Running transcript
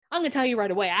I'm going to tell you right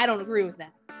away, I don't agree with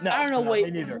that. No, I don't know me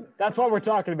neither. That's why we're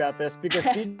talking about this, because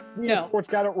CBS Sports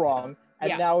got it wrong,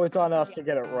 and now it's on us to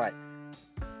get it right.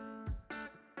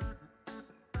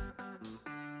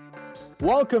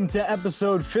 Welcome to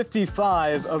episode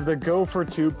 55 of the Go for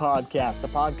Two podcast, a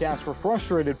podcast for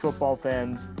frustrated football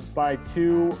fans by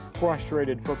two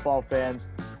frustrated football fans.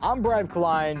 I'm Brad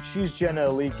Klein. She's Jenna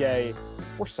Elique.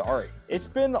 We're sorry. It's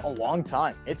been a long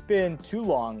time. It's been too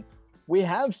long. We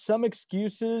have some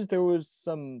excuses. There was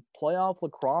some playoff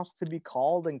lacrosse to be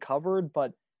called and covered,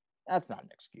 but that's not an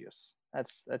excuse.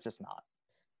 That's just not.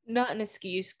 Not an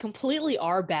excuse. Completely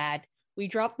our bad. We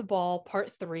dropped the ball,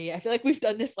 part 3. I feel like we've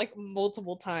done this like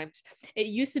multiple times. It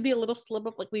used to be a little slip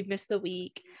up, like we've missed a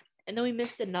week, and then we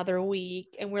missed another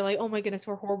week, and we're like, oh my goodness,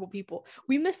 we're horrible people.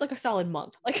 We missed like a solid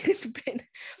month. Like it's been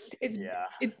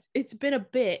a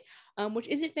bit, which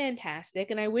isn't fantastic.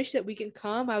 And I wish that we can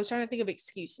come. I was trying to think of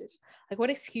excuses. Like, what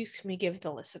excuse can we give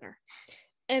the listener?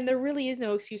 And there really is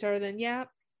no excuse other than,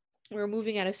 we're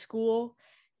moving out of school.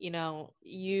 You know,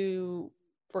 you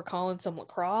were calling some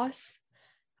lacrosse.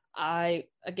 I,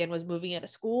 again, was moving out of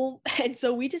school. And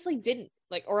so we just, like, didn't.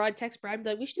 Like, or I'd text Brad and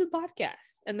be like, we should do a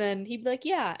podcast. And then he'd be like,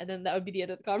 yeah. And then that would be the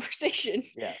end of the conversation.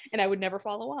 Yes. And I would never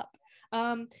follow up.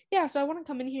 So I want to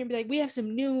come in here and be like, we have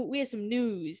some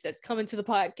news that's coming to the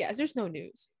podcast. There's no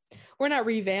news. We're not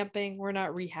revamping. We're not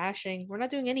rehashing. We're not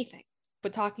doing anything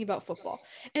but talking about football.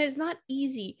 And it's not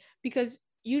easy because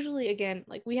usually, again,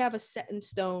 like we have a set in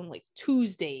stone, like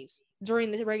Tuesdays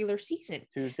during the regular season.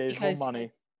 Tuesdays for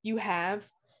money. You have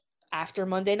after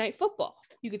Monday Night Football.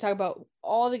 You could talk about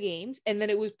all the games, and then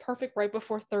it was perfect right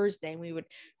before Thursday. And we would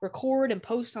record and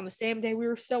post on the same day. We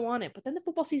were so on it. But then the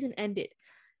football season ended.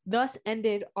 Thus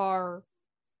ended our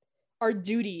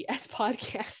duty as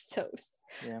podcast hosts.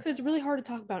 Yeah. Because it's really hard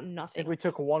to talk about nothing. I think we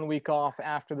took 1 week off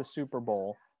after the Super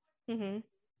Bowl. Mm-hmm.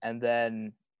 And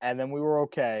then we were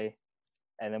okay.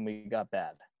 And then we got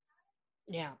bad.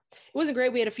 Yeah. It wasn't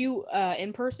great. We had a few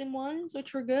in-person ones,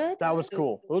 which were good. That was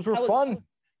cool. Those were fun.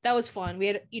 That was fun. We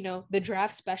had, the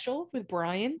draft special with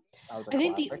Brian. That was I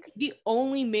think the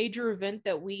only major event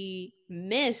that we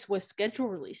missed was schedule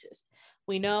releases.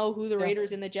 We know who the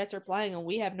Raiders and the Jets are playing, and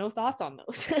we have no thoughts on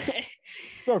those. Okay.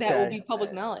 That will be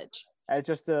public knowledge. It's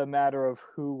just a matter of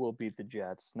who will beat the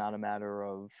Jets, not a matter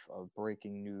of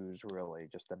breaking news, really.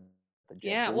 Just the Jets.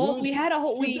 Yeah, well, we had a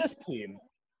whole this team.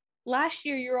 Last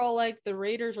year, you're all like, the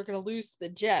Raiders are going to lose to the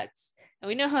Jets, and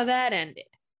we know how that ended.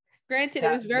 Granted,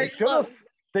 it was very close.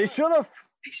 They should have.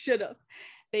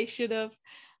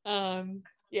 That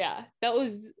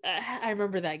was, I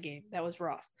remember that game. That was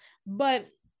rough. But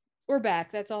we're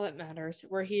back. That's all that matters.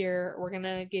 We're here. We're going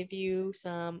to give you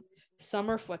some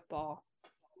summer football,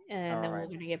 and then we're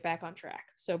going to get back on track.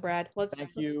 So, Brad, let's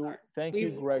start. Thank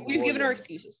you, Greg. We've given our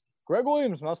excuses. Greg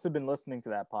Williams must have been listening to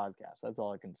that podcast. That's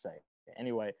all I can say.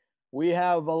 Anyway, we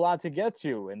have a lot to get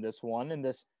to in this one, in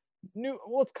this new,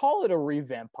 let's call it a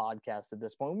revamp podcast at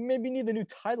this point. We maybe need the new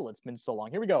title. It's been so long.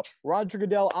 Here we go. Roger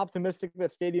Goodell optimistic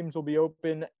that stadiums will be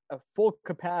open at full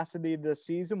capacity this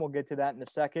season. We'll get to that in a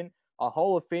second. A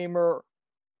Hall of Famer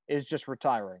is just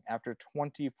retiring after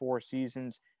 24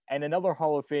 seasons, and another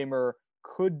Hall of Famer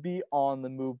could be on the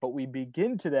move. But we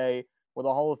begin today with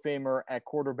a Hall of Famer at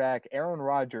quarterback, Aaron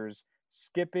Rodgers,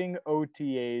 skipping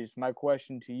OTAs. My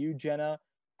question to you, Jenna,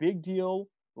 big deal,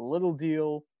 little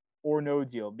deal, or no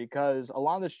deal? Because a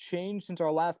lot has changed since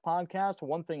our last podcast.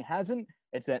 One thing hasn't.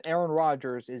 It's that Aaron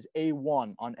Rodgers is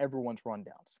A1 on everyone's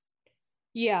rundowns.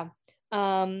 Yeah.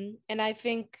 And I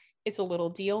think it's a little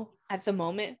deal at the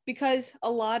moment because a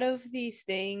lot of these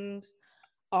things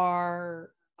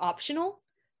are optional.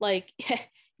 Like,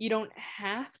 you don't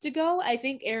have to go. I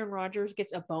think Aaron Rodgers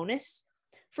gets a bonus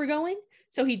for going.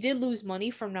 So he did lose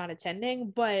money from not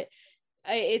attending, but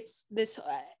it's this...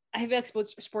 I feel like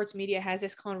sports media has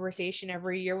this conversation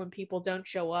every year when people don't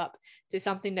show up to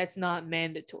something that's not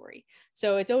mandatory.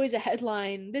 So it's always a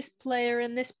headline, this player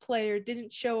and this player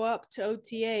didn't show up to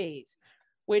OTAs,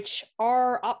 which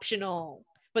are optional,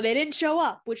 but they didn't show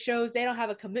up, which shows they don't have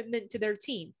a commitment to their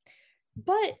team.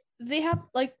 But they have,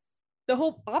 like, the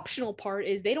whole optional part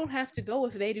is they don't have to go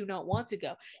if they do not want to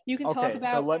go. You can talk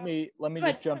about... So let me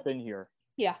just jump in here.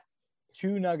 Yeah.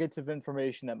 2 nuggets of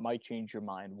information that might change your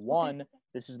mind. One,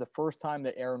 this is the first time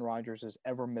that Aaron Rodgers has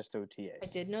ever missed OTAs. I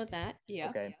did know that, yeah.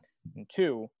 Okay. And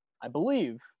 2, I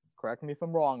believe, correct me if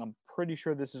I'm wrong, I'm pretty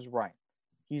sure this is right.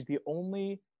 He's the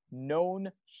only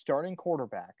known starting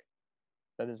quarterback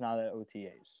that is not at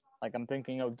OTAs. Like, I'm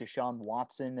thinking of Deshaun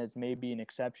Watson as maybe an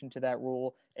exception to that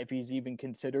rule, if he's even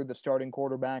considered the starting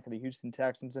quarterback of the Houston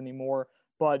Texans anymore.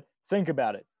 But think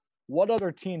about it. What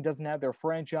other team doesn't have their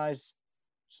franchise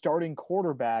starting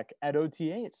quarterback at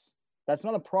OTAs. That's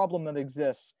not a problem that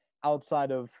exists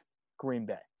outside of Green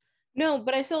Bay. No,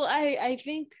 but I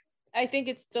think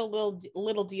it's still a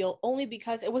little deal only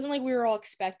because it wasn't like we were all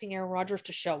expecting Aaron Rodgers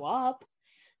to show up.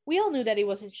 We all knew that he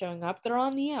wasn't showing up. They're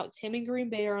on the outs. Him and Green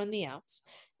Bay are on the outs.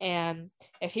 And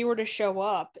if he were to show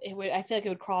up, I feel like it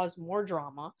would cause more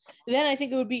drama. Then I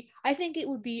think it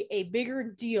would be a bigger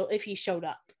deal if he showed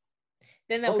up.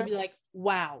 Then that would be like,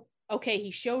 wow, okay,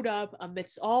 he showed up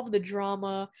amidst all of the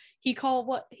drama. He called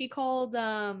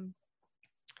the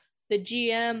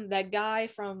GM, that guy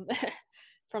from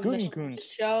from the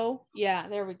show. Yeah,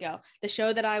 there we go. The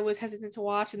show that I was hesitant to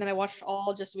watch, and then I watched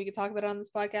all just so we could talk about it on this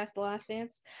podcast, The Last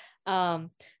Dance.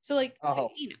 So like,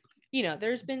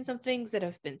 there's been some things that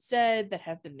have been said that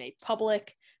have been made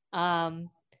public,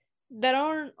 that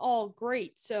aren't all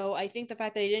great. So I think the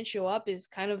fact that he didn't show up is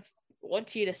kind of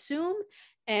what you'd assume.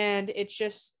 And it's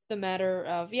just the matter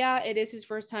of, it is his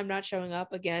first time not showing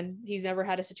up. Again, he's never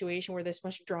had a situation where this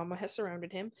much drama has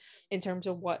surrounded him in terms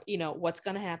of what's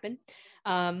going to happen.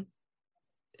 And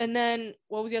then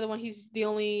what was the other one? He's the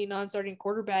only non-starting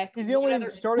quarterback. He's the only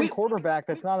starting quarterback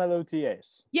that's not at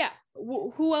OTAs. Yeah.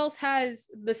 Who else has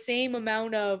the same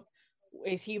amount of,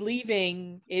 is he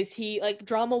leaving? Is he like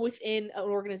drama within an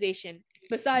organization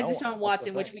besides Deshaun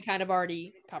Watson, which we kind of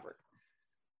already covered?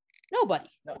 Nobody.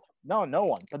 No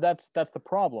one. But that's the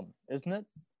problem, isn't it?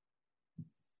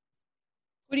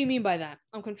 What do you mean by that?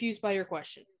 I'm confused by your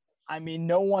question. I mean,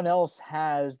 no one else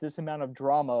has this amount of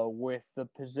drama with the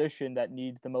position that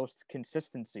needs the most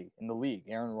consistency in the league.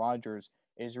 Aaron Rodgers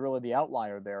is really the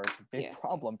outlier there. It's a big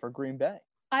problem for Green Bay.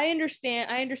 I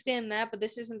understand that, but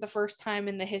this isn't the first time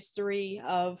in the history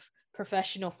of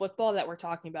professional football that we're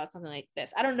talking about something like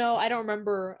this. I don't know. I don't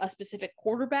remember a specific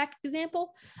quarterback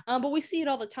example, but we see it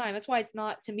all the time. That's why it's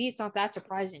not that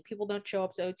surprising. People don't show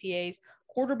up to OTAs.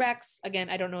 Quarterbacks, again,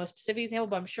 I don't know a specific example,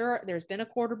 but I'm sure there's been a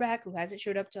quarterback who hasn't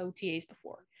showed up to OTAs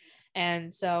before.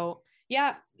 And so,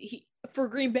 for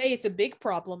Green Bay, it's a big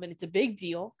problem and it's a big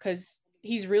deal because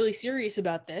he's really serious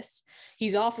about this.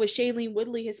 He's off with Shailene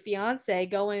Woodley, his fiance,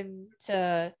 going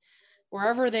to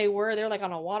wherever they were. They're like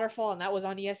on a waterfall, and that was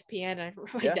on ESPN. And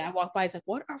my dad walked by. He's like,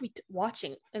 "What are we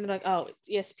watching?" And they're like, "Oh, it's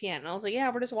ESPN." And I was like,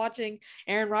 "Yeah, we're just watching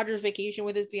Aaron Rodgers' vacation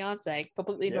with his fiance.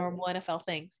 Completely normal NFL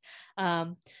things."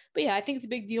 But I think it's a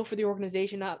big deal for the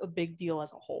organization, not a big deal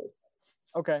as a whole.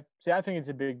 Okay. See, I think it's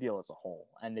a big deal as a whole,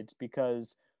 and it's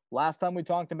because last time we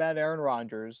talked about Aaron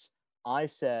Rodgers, I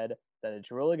said that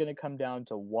it's really going to come down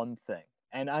to one thing,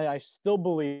 and I still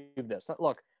believe this.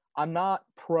 Look, I'm not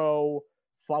pro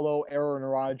follow Aaron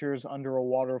Rodgers under a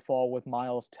waterfall with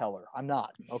Miles Teller. I'm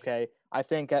not, okay? I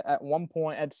think at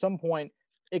some point,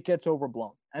 it gets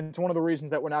overblown. And it's one of the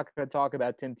reasons that we're not going to talk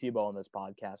about Tim Tebow on this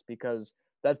podcast, because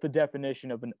that's the definition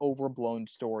of an overblown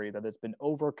story that has been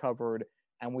overcovered,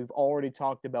 and we've already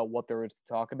talked about what there is to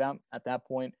talk about. At that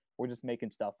point, we're just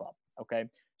making stuff up, okay?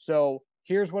 So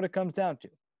here's what it comes down to.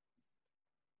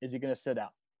 Is he going to sit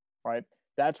out, right?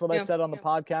 That's what I said on the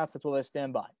podcast. That's what I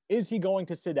stand by. Is he going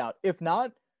to sit out? If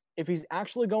not, if he's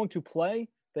actually going to play,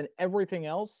 then everything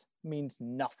else means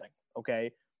nothing,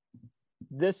 okay?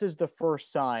 This is the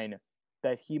first sign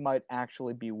that he might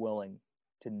actually be willing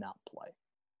to not play.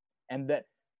 And that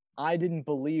I didn't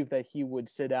believe that he would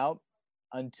sit out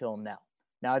until now.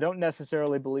 Now, I don't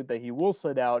necessarily believe that he will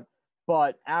sit out,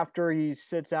 but after he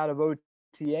sits out of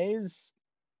OTAs,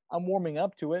 I'm warming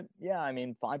up to it. Yeah, I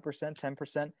mean, 5%,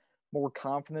 10% more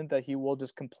confident that he will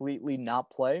just completely not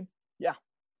play. Yeah,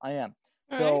 I am.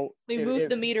 All so right. We moved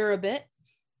the meter a bit.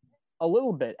 A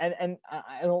little bit. And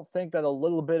I don't think that a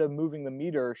little bit of moving the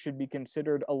meter should be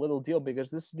considered a little deal,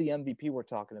 because this is the MVP we're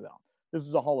talking about. This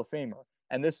is a Hall of Famer.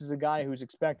 And this is a guy who's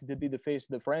expected to be the face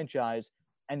of the franchise,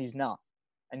 and he's not.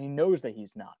 And he knows that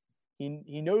he's not.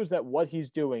 He knows that what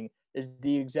he's doing is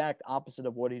the exact opposite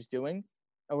of what he's doing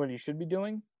or what he should be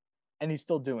doing, and he's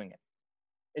still doing it.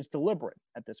 It's deliberate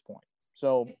at this point.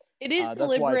 So it is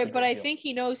deliberate, but I think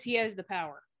he knows he has the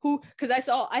power. Because I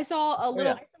saw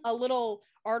a little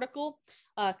article,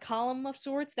 column of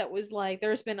sorts that was like,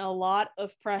 there's been a lot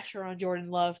of pressure on Jordan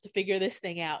Love to figure this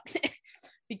thing out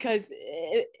because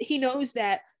he knows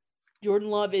that Jordan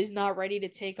Love is not ready to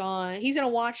take on. He's going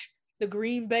to watch the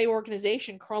Green Bay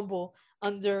organization crumble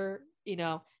under,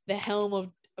 the helm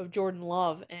of Jordan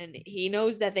Love, and he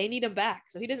knows that they need him back.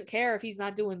 So he doesn't care if he's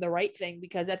not doing the right thing,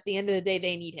 because at the end of the day,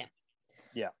 they need him.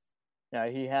 Yeah,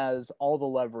 he has all the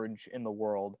leverage in the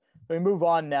world. We move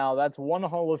on now. That's one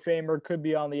Hall of Famer, could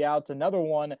be on the outs. Another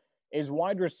one is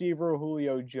wide receiver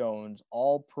Julio Jones,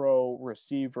 all-pro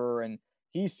receiver, and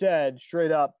he said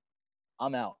straight up,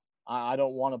 I'm out. I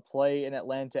don't want to play in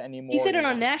Atlanta He anymore. said He it on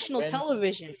wants to national win.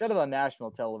 television. He said it on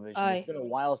national television. It's I been a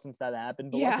while since that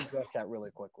happened, but let's yeah. address that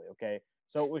really quickly, okay?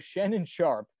 So it was Shannon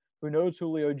Sharp, who knows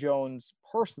Julio Jones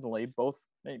personally.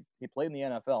 He played in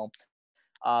the NFL.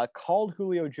 Called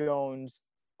Julio Jones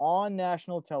on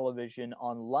national television,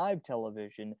 on live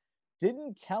television.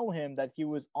 Didn't tell him that he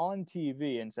was on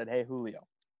TV and said, "Hey, Julio,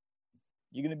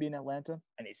 you gonna be in Atlanta?"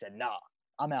 And he said, "Nah,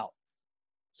 I'm out."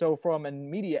 So from a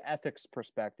media ethics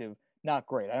perspective, not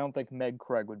great. I don't think Meg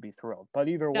Craig would be thrilled. But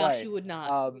No, she would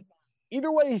not.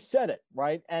 either way, he said it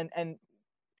right. And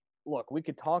look, we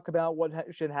could talk about what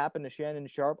should happen to Shannon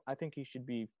Sharp. I think he should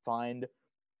be fined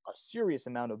a serious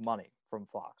amount of money from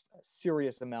Fox, a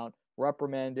serious amount,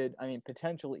 reprimanded. I mean,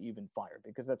 potentially even fired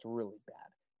because that's really bad.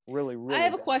 Really, really. I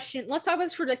have a bad. question. Let's talk about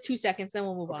this for like 2 seconds, then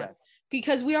we'll move on.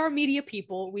 Because we are media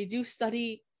people. We do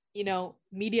study,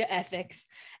 media ethics.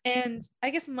 And I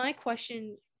guess my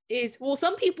question is, well,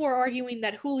 some people are arguing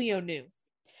that Julio knew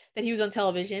that he was on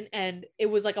television and it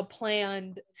was like a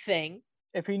planned thing.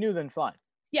 If he knew, then fine.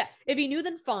 Yeah, if he knew,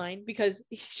 then fine, because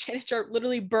Shannon Sharp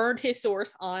literally burned his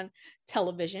source on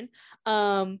television.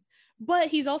 But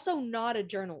he's also not a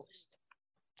journalist.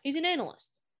 He's an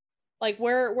analyst. Like,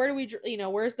 where do we,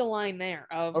 where's the line there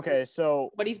of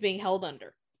what he's being held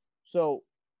under? So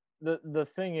the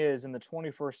thing is, in the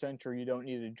 21st century, you don't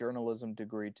need a journalism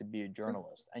degree to be a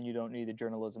journalist, and you don't need a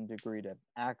journalism degree to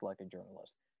act like a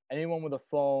journalist. Anyone with a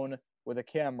phone, with a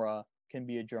camera, can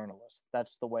be a journalist.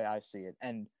 That's the way I see it.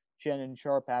 And Shannon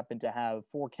Sharp happened to have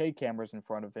 4K cameras in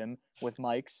front of him with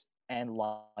mics and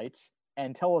lights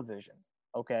and television.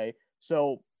 Okay,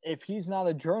 so if he's not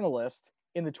a journalist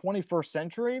in the 21st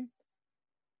century,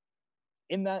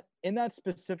 in that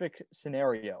specific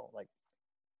scenario, like,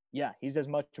 yeah, he's as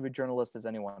much of a journalist as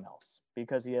anyone else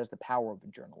because he has the power of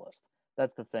a journalist.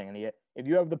 That's the thing. And if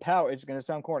you have the power, it's going to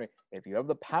sound corny. If you have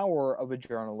the power of a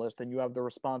journalist, then you have the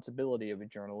responsibility of a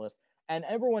journalist. And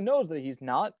everyone knows that he's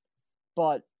not,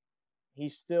 but he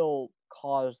still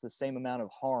caused the same amount of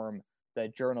harm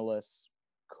that journalists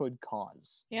could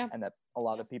cause. Yeah. And that a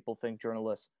lot of people think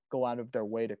journalists go out of their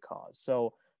way to cause.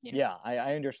 So yeah,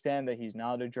 I understand that he's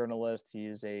not a journalist. He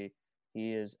is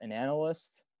an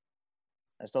analyst.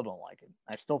 I still don't like it.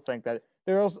 I still think that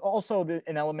there's also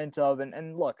an element of,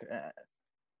 and look,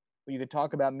 you could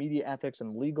talk about media ethics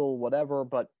and legal whatever,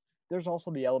 but there's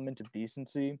also the element of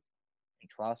decency and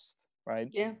trust, right?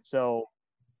 Yeah. So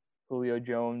Julio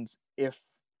Jones, if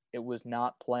it was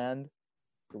not planned,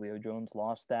 Julio Jones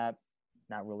lost that.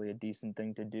 Not really a decent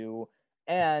thing to do.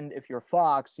 And if you're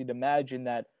Fox, you'd imagine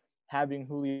that having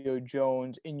Julio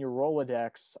Jones in your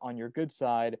Rolodex on your good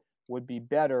side would be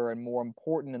better and more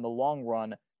important in the long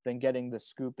run than getting the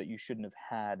scoop that you shouldn't have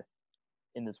had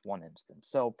in this one instance.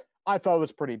 So I thought it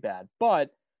was pretty bad. But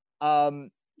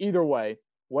either way,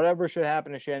 whatever should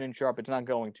happen to Shannon Sharp, it's not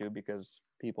going to because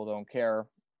people don't care.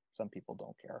 Some people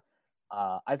don't care.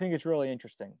 I think it's really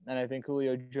interesting. And I think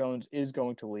Julio Jones is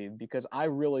going to leave because I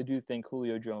really do think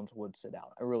Julio Jones would sit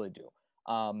out. I really do.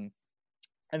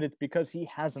 And it's because he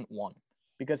hasn't won,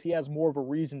 because he has more of a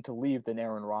reason to leave than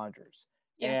Aaron Rodgers.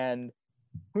 Yeah. And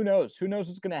who knows? Who knows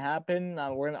what's going to happen?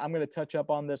 I'm going to touch up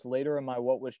on this later in my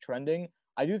what was trending.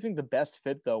 I do think the best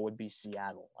fit, though, would be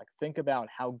Seattle. Like, think about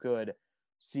how good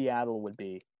Seattle would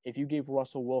be if you gave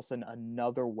Russell Wilson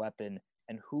another weapon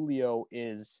and Julio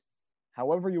is,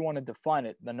 however you want to define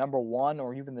it, the number one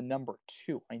or even the number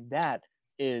two. I mean, that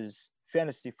is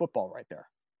fantasy football right there.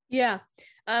 Yeah.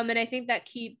 And I think that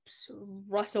keeps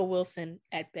Russell Wilson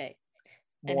at bay.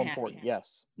 More important,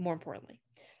 yes. More importantly.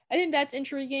 I think that's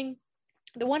intriguing.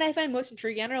 The one I find most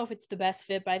intriguing, I don't know if it's the best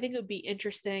fit, but I think it would be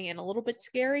interesting and a little bit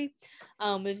scary,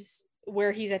 is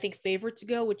where he's, I think, favored to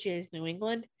go, which is New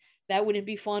England. That wouldn't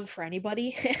be fun for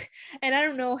anybody. And I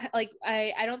don't know, like,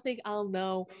 I don't think I'll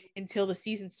know until the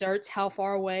season starts how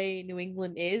far away New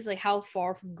England is, like how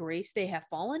far from grace they have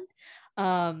fallen.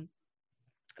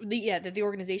 That the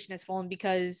organization has fallen,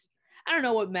 because I don't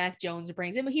know what Mac Jones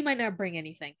brings in, but he might not bring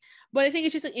anything. But I think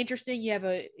it's just like interesting. You have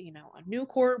a new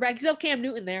quarterback. You still have Cam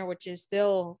Newton there, which is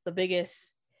still the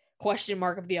biggest question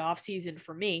mark of the offseason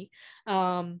for me.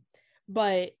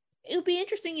 But it'll be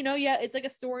interesting, it's like a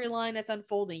storyline that's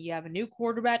unfolding. You have a new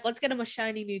quarterback. Let's get him a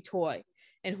shiny new toy.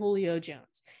 And Julio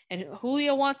Jones. And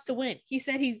Julio wants to win. He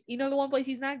said the one place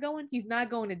he's not going? He's not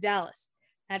going to Dallas.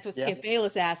 That's what Skip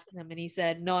Bayless asked him. And he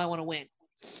said, no, I want to win.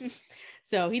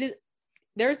 So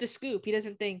there's the scoop. He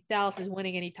doesn't think Dallas is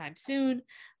winning anytime soon,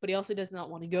 but he also does not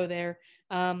want to go there.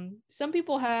 Some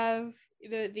people have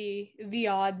the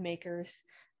odd makers,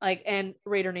 like, and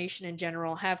Raider Nation in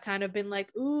general, have kind of been like,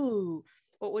 ooh,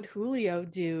 what would Julio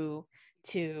do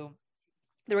to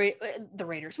the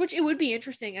Raiders, which it would be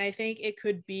interesting. And I think it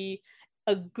could be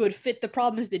a good fit. The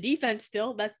problem is the defense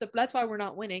still. That's why we're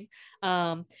not winning.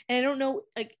 And I don't know,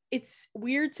 like, it's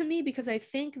weird to me because I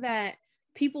think that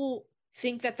people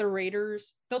think that the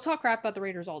Raiders, they'll talk crap about the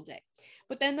Raiders all day,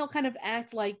 but then they'll kind of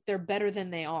act like they're better than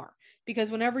they are.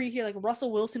 Because whenever you hear like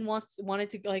Russell Wilson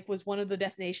wanted to, like, was one of the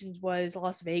destinations was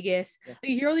Las Vegas. Yeah. Like,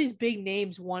 you hear all these big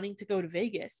names wanting to go to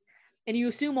Vegas, and you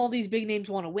assume all these big names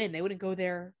want to win. They wouldn't go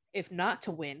there if not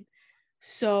to win.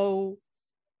 So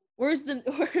where's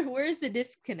the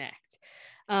disconnect?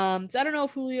 So I don't know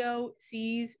if Julio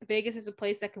sees Vegas as a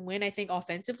place that can win. I think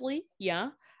offensively, yeah,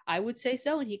 I would say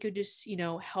so, and he could just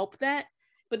help that.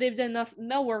 But they've done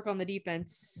no work on the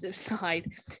defensive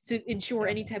side to ensure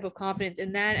any type of confidence,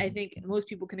 and that I think most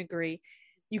people can agree.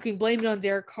 You can blame it on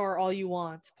Derek Carr all you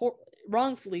want,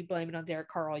 wrongfully blame it on Derek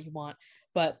Carr all you want,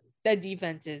 but that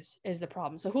defense is the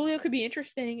problem. So Julio could be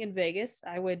interesting in Vegas.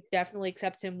 I would definitely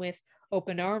accept him with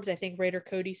open arms. I think Raider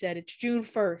Cody said it's June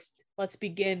 1st. Let's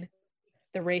begin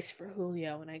the race for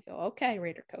Julio. And I go, okay,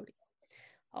 Raider Cody.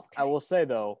 Okay. I will say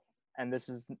though, and this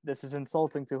is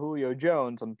insulting to Julio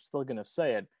Jones, I'm still gonna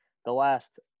say it. The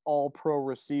last all-pro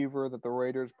receiver that the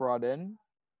Raiders brought in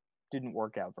didn't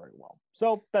work out very well.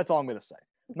 So that's all I'm gonna say.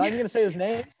 I'm not even gonna say his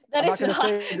name.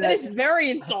 That is very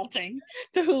insulting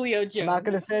to Julio Jones. I'm not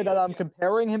gonna say that I'm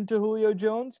comparing him to Julio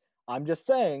Jones. I'm just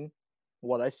saying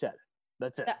what I said.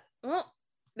 That's it.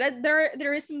 That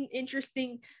there is some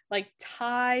interesting like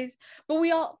ties, but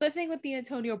the thing with the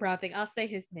Antonio Brown thing, I'll say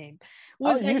his name.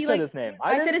 You said his name.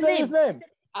 I didn't say his name.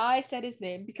 I said his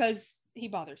name because he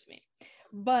bothers me.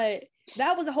 But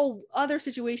that was a whole other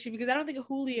situation because I don't think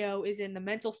Julio is in the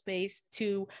mental space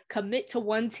to commit to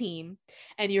one team.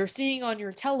 And you're seeing on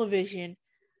your television,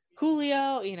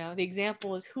 Julio, the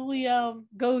example is Julio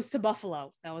goes to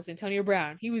Buffalo. That was Antonio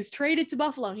Brown. He was traded to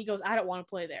Buffalo and he goes, I don't want to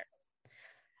play there.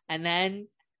 And then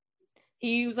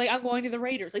he was like, I'm going to the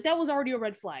Raiders. Like, that was already a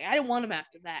red flag. I didn't want him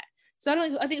after that.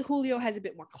 So I think Julio has a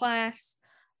bit more class.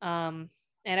 And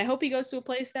I hope he goes to a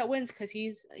place that wins because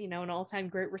he's, an all-time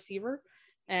great receiver.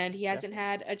 And he hasn't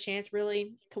had a chance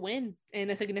really to win in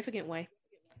a significant way.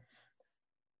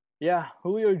 Yeah,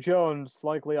 Julio Jones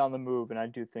likely on the move, and I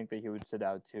do think that he would sit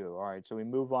out too. All right, so we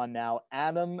move on now.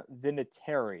 Adam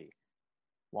Vinatieri,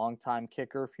 longtime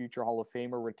kicker, future Hall of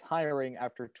Famer, retiring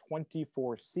after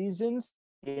 24 seasons.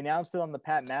 He announced it on the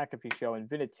Pat McAfee show, and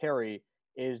Vinatieri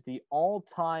is the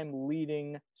all-time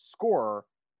leading scorer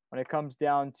when it comes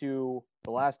down to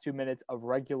the last 2 minutes of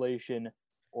regulation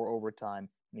or overtime.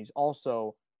 And he's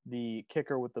also the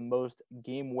kicker with the most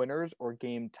game winners or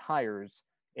game tires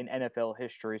in NFL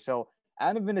history. So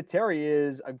Adam Vinatieri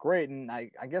is a great, and I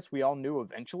guess we all knew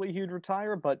eventually he'd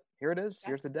retire, but here it is.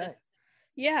 Here's the day.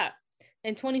 Yeah.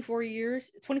 In 24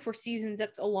 seasons,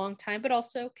 that's a long time, but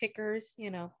also kickers,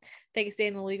 they can stay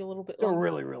in the league a little bit longer. It's a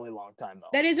really, really long time, though.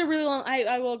 That is a really long,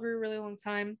 I will agree, really long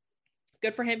time.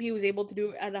 Good for him. He was able to do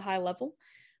it at a high level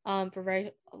for a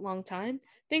very long time.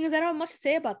 Thing is, I don't have much to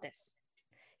say about this.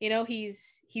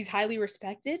 He's highly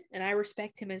respected, and I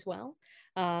respect him as well.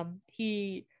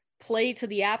 He played to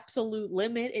the absolute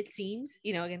limit, it seems,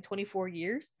 again, 24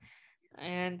 years,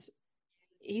 and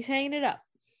he's hanging it up.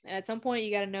 And at some point,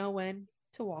 you got to know when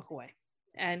to walk away.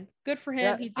 And good for him.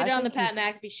 Yeah, he did it on the Pat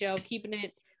McAfee show, keeping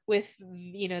it with,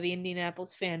 the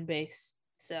Indianapolis fan base.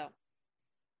 So,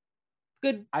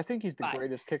 good. I think he's the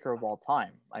greatest kicker of all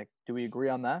time. Like, do we agree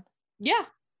on that? Yeah.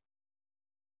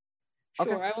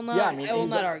 Sure, okay. I will not. I will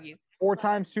not argue.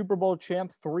 4-time Super Bowl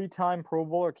champ, 3-time Pro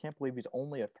Bowler. Can't believe he's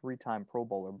only a 3-time Pro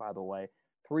Bowler, by the way.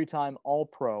 3-time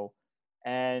All-Pro,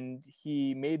 and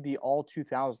he made the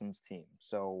All-2000s team.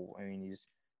 So he's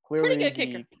clearly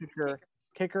the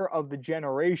kicker of the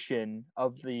generation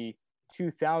of the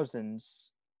 2000s.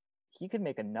 He could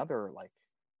make another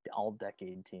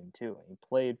all-decade team too. He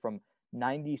played from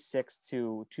 96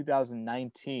 to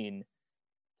 2019.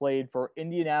 Played for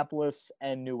Indianapolis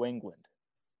and New England.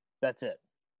 That's it.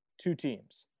 2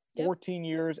 teams. 14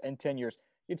 years and 10 years.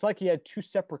 It's like he had 2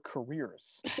 separate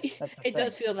careers. It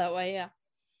does feel that way, yeah.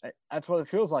 That's what it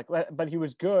feels like. But he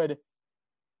was good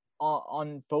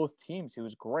on both teams. He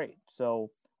was great.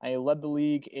 So he led the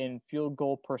league in field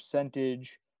goal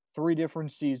percentage 3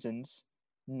 different seasons.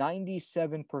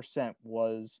 97%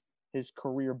 was his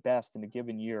career best in a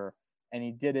given year, and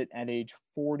he did it at age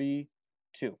 42.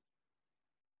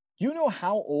 Do you know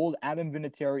how old Adam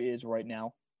Vinatieri is right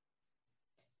now?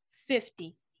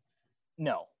 50.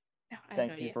 No.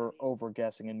 Thank you for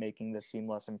overguessing and making this seem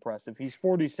less impressive. He's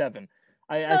 47.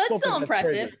 That's still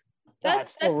impressive.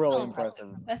 That's still really impressive.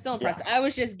 That's still impressive. Yeah. I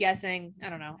was just guessing, I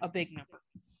don't know, a big number.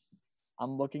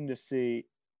 I'm looking to see.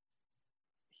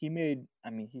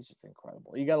 he's just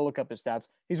incredible. You got to look up his stats.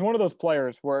 He's one of those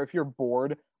players where if you're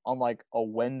bored on like a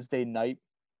Wednesday night,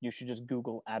 you should just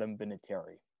Google Adam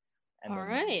Vinatieri. All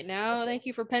right. Now, thank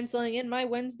you for penciling in my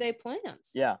Wednesday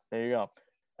plans. Yeah, there you go.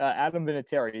 Adam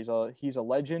Vinatieri, he's a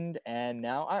legend, and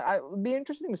now I it'd be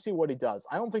interesting to see what he does.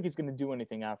 I don't think he's going to do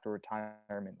anything after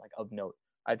retirement, like of note.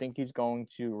 I think he's going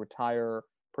to retire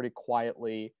pretty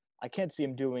quietly. I can't see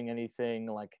him doing anything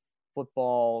like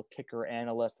football kicker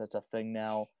analyst. That's a thing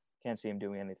now. Can't see him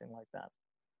doing anything like that.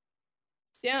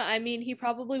 Yeah, I mean, he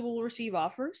probably will receive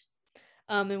offers,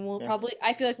 and we'll probably.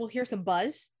 I feel like we'll hear some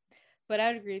buzz, but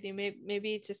I'd agree with you.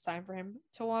 Maybe it's just time for him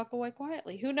to walk away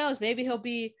quietly. Who knows? Maybe he'll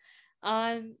be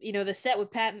on the set with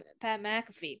Pat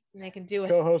McAfee, and they can do a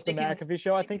co-host the McAfee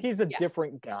show. I think he's a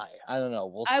different guy. I don't know.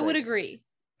 We'll see. I would agree.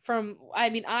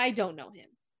 I don't know him,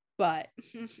 but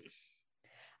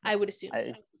I would assume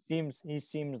so. He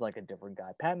seems like a different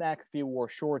guy. Pat McAfee wore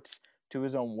shorts to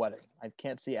his own wedding. I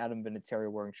can't see Adam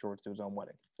Vinatieri wearing shorts to his own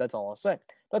wedding. That's all I'll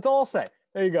say.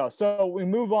 There you go. So we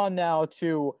move on now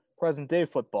to present day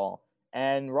football.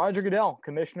 And Roger Goodell,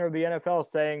 commissioner of the NFL,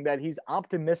 saying that he's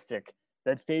optimistic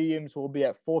that stadiums will be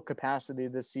at full capacity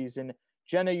this season.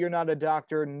 Jenna, you're not a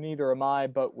doctor, neither am I,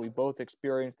 but we both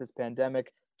experienced this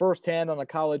pandemic firsthand on a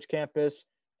college campus,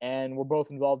 and we're both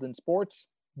involved in sports.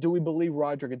 Do we believe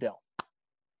Roger Goodell?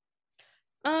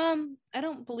 I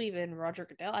don't believe in Roger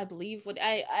Goodell. I believe what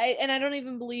I don't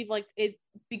even believe like it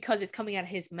because it's coming out of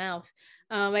his mouth.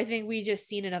 I think we just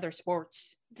seen in other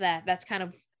sports that's kind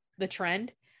of the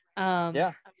trend.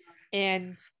 Yeah.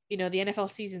 And the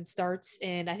NFL season starts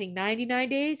in I think 99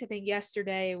 days. I think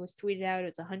yesterday it was tweeted out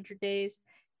it's 100 days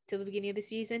till the beginning of the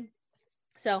season.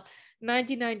 So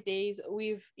 99 days,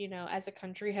 we've as a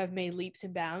country have made leaps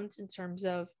and bounds in terms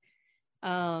of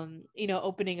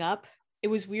opening up. It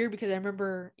was weird because I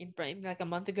remember like a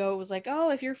month ago, it was like,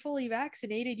 oh, if you're fully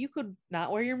vaccinated, you could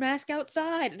not wear your mask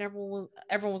outside. And everyone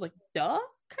was like, duh,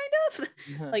 kind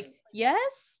of like,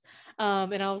 yes.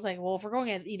 And I was like, well, if we're going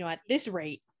at this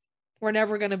rate, we're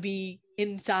never going to be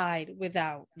inside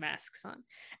without masks on.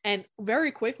 And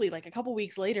very quickly, like a couple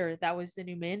weeks later, that was the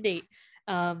new mandate.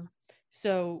 Or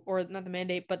not the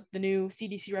mandate, but the new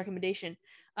CDC recommendation.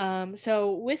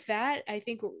 So with that, I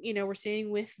think, we're seeing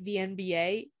with the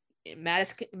NBA,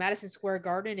 Madison Square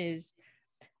Garden is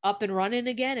up and running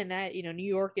again, and that New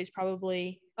York is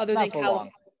probably other than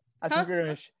California. I think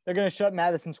they're gonna shut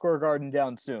Madison Square Garden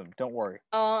down soon. Don't worry.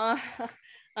 I'm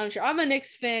sure. I'm a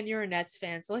Knicks fan. You're a Nets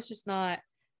fan, so let's just not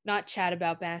chat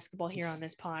about basketball here on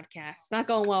this podcast. It's not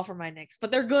going well for my Knicks, but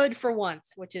they're good for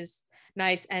once, which is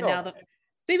nice. And now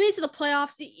they made it to the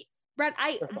playoffs. Brad,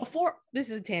 this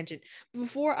is a tangent.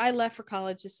 Before I left for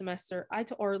college this semester,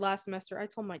 last semester, I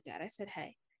told my dad, I said,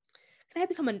 hey, can I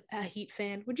become a Heat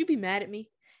fan? Would you be mad at me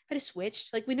if I just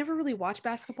switched? Like, we never really watch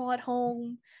basketball at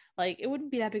home. Like, it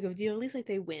wouldn't be that big of a deal. At least, like,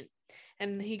 they win.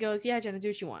 And he goes, yeah, Jenna, do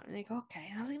what you want. And I go, okay.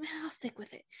 And I was like, man, I'll stick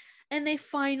with it. And they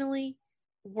finally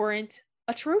weren't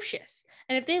atrocious.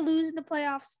 And if they lose in the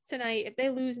playoffs tonight, if they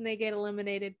lose and they get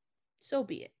eliminated, so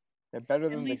be it. They're better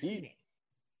than the Heat.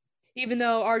 Even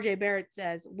though RJ Barrett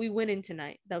says, we winning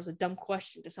tonight. That was a dumb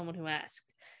question to someone who asked.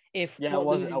 It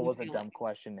was a dumb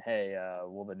question. Hey,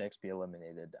 will the Knicks be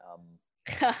eliminated?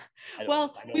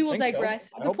 Well, we will digress.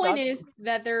 So. The point is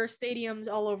that there are stadiums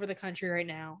all over the country right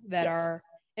now that are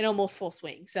in almost full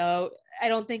swing. So I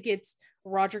don't think it's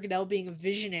Roger Goodell being a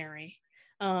visionary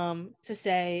to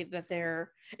say that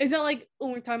it's not like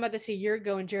when we were talking about this a year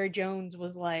ago and Jerry Jones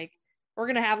was like, we're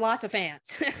going to have lots of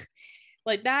fans.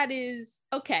 Like that is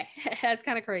okay. That's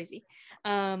kind of crazy.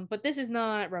 But this is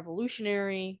not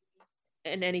revolutionary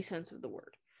in any sense of the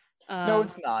word. No,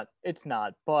 it's not. It's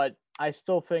not. But I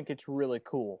still think it's really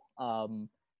cool. And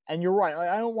you're right.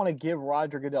 I don't want to give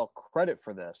Roger Goodell credit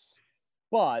for this,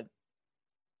 but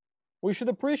we should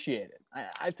appreciate it.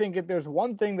 I think if there's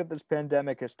one thing that this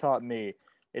pandemic has taught me,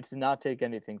 it's to not take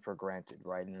anything for granted,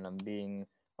 right? And I'm being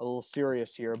a little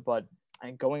serious here, but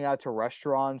going out to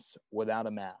restaurants without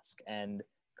a mask and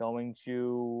going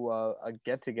to a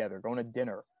get-together, going to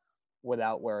dinner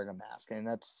without wearing a mask, and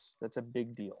that's a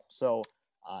big deal. So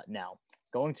now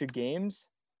going to games,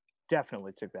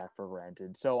 definitely took that for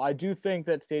granted. So I do think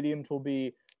that stadiums will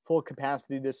be full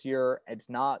capacity this year. It's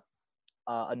not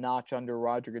a notch under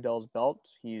Roger Goodell's belt.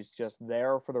 He's just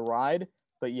there for the ride.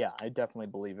 But yeah, I definitely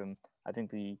believe him. I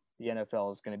think the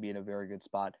NFL is going to be in a very good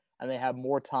spot, and they have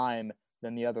more time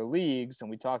than the other leagues. And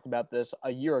we talked about this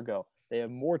a year ago. They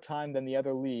have more time than the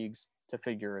other leagues to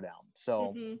figure it out.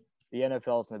 So the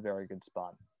NFL is in a very good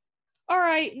spot. All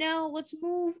right, now let's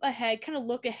move ahead, kind of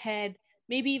look ahead,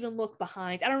 maybe even look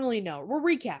behind. I don't really know. We're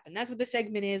recapping. That's what the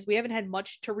segment is. We haven't had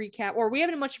much to recap, or we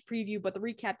haven't had much to preview, but the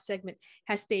recap segment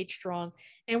has stayed strong.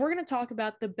 And we're going to talk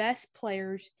about the best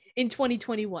players in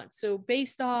 2021. So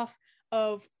based off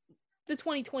of the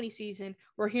 2020 season,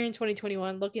 we're here in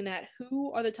 2021 looking at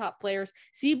who are the top players.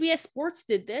 CBS Sports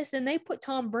did this, and they put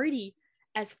Tom Brady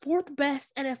as fourth best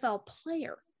NFL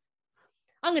player.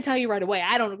 I'm going to tell you right away,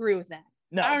 I don't agree with that.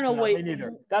 No, I don't know me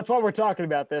neither. That's why we're talking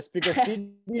about this, because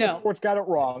CBS Sports got it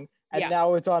wrong, and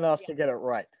now it's on us to get it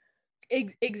right.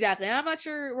 Exactly. And I'm not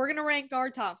sure we're going to rank our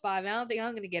top 5. I don't think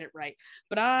I'm going to get it right,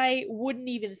 but I wouldn't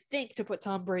even think to put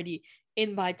Tom Brady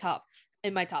in my top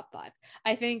 5.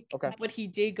 I think what he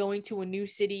did going to a new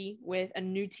city with a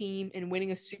new team and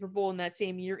winning a Super Bowl in that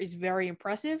same year is very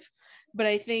impressive. But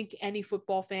I think any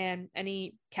football fan,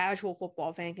 any casual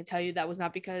football fan can tell you that was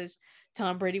not because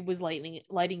Tom Brady was lighting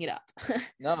it up.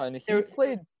 No, and he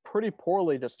played pretty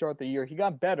poorly to start the year. He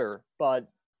got better, but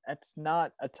that's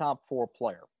not a top 4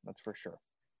 player. That's for sure.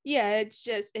 Yeah, it's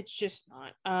just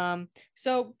not.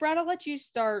 So Brad, I'll let you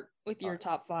start with your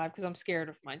top 5 because I'm scared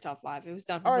of my top 5. It was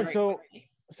done. All right,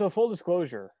 so full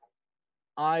disclosure,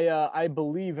 I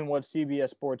believe in what CBS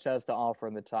Sports has to offer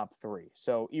in the top 3.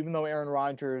 So even though Aaron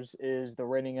Rodgers is the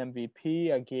reigning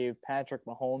MVP, I gave Patrick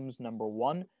Mahomes number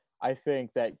 1. I think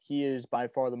that he is by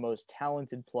far the most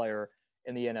talented player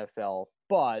in the NFL,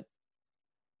 but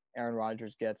Aaron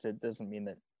Rodgers gets it. Doesn't mean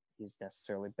that he's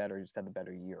necessarily better. He just had a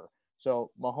better year. So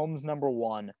Mahomes number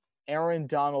 1, Aaron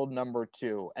Donald number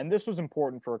 2. And this was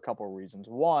important for a couple of reasons.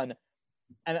 One,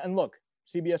 and look,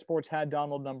 CBS Sports had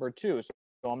Donald number 2,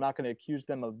 so I'm not going to accuse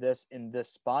them of this in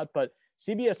this spot, but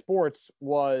CBS Sports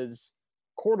was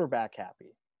quarterback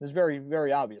happy. This is very,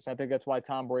 very obvious. I think that's why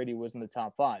Tom Brady was in the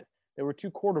top 5. They were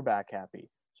too quarterback happy.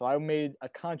 So I made a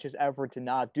conscious effort to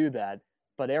not do that.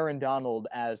 But Aaron Donald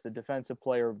as the defensive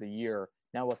player of the year,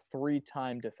 now a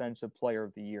 3-time defensive player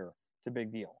of the year, it's a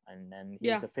big deal. And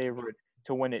he's the favorite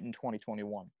to win it in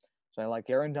 2021. So I like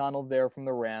Aaron Donald there from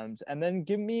the Rams. And then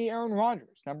give me Aaron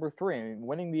Rodgers, number 3. I mean,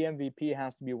 winning the MVP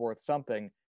has to be worth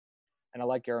something. And I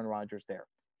like Aaron Rodgers there.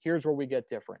 Here's where we get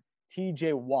different.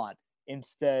 TJ Watt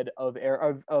instead of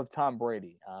Tom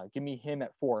Brady. Give me him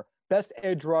at 4. Best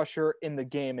edge rusher in the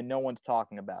game, and no one's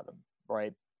talking about him,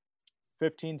 right?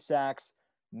 15 sacks,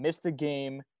 missed a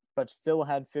game, but still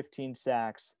had 15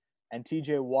 sacks. And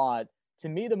TJ Watt, to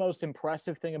me, the most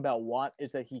impressive thing about Watt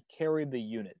is that he carried the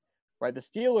unit, right? The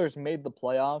Steelers made the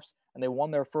playoffs, and they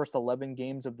won their first 11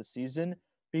 games of the season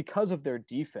because of their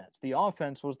defense. The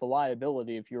offense was the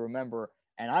liability, if you remember,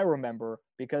 and I remember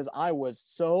because I was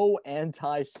so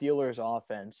anti-Steelers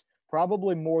offense,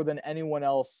 probably more than anyone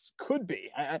else could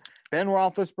be. Ben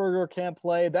Roethlisberger can't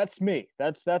play. That's me.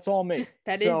 That's all me.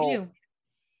 That is you.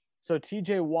 So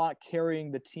TJ Watt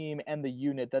carrying the team and the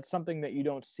unit, that's something that you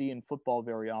don't see in football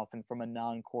very often from a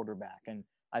non-quarterback, and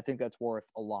I think that's worth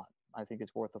a lot. I think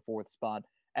it's worth the 4th spot.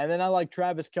 And then I like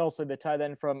Travis Kelce, the tight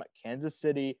end from Kansas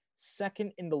City,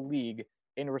 2nd in the league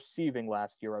in receiving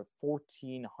last year at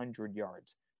 1,400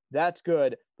 yards. That's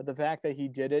good, but the fact that he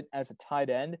did it as a tight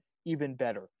end, even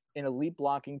better. An elite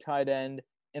blocking tight end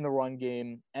in the run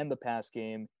game and the pass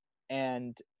game,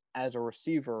 and as a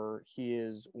receiver, he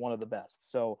is one of the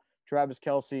best. So Travis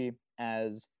Kelce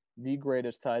as the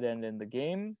greatest tight end in the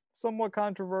game, somewhat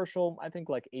controversial. I think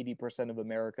like 80% of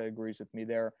America agrees with me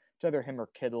there. It's either him or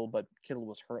Kittle, but Kittle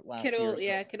was hurt last year.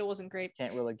 So Kittle wasn't great.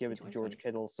 Can't really give it to George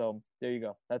Kittle. So there you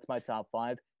go. That's my top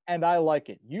 5. And I like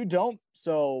it. You don't,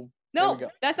 so no,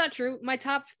 that's not true. My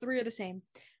top 3 are the same.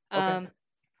 Okay.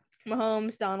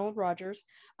 Mahomes, Donald, Rodgers.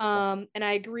 And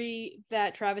I agree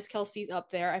that Travis Kelce's up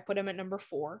there. I put him at number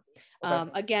 4.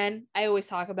 Okay. Again, I always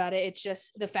talk about it. It's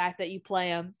just the fact that you play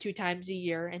him 2 times a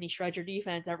year and he shreds your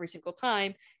defense every single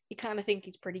time. You kind of think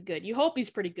he's pretty good. You hope he's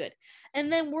pretty good.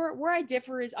 And then where I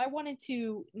differ is I wanted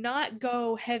to not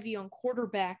go heavy on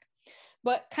quarterback,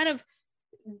 but kind of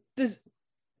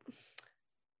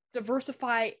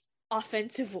diversify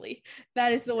offensively.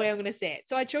 That is the way I'm going to say it.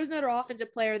 So I chose another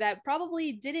offensive player that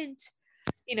probably didn't,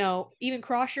 even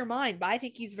cross your mind, but I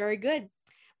think he's very good.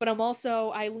 But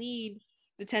I lean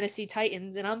the Tennessee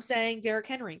Titans, and I'm saying Derrick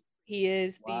Henry. He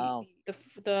is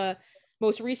the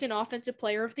most recent offensive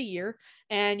player of the year,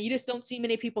 and you just don't see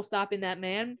many people stopping that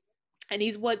man. And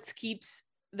he's what keeps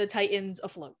the Titans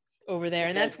afloat over there.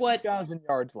 And that's what 2,000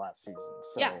 yards last season.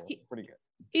 So pretty good.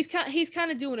 He's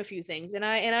kind of doing a few things, and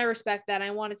I respect that. I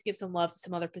wanted to give some love to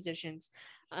some other positions,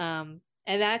 and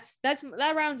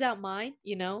that rounds out mine.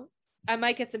 I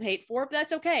might get some hate for it, but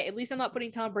that's okay. At least I'm not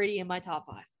putting Tom Brady in my top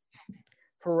 5.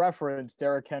 For reference,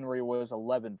 Derrick Henry was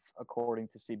 11th according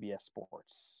to CBS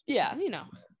Sports. Yeah,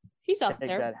 he's up there.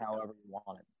 Take that however you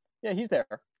want it. Yeah, he's there.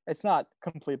 It's not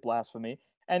complete blasphemy.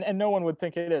 And no one would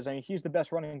think it is. I mean, he's the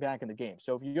best running back in the game.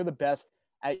 So if you're the best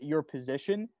at your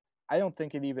position, I don't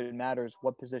think it even matters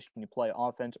what position you play,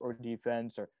 offense or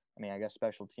defense, or I mean, I guess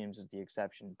special teams is the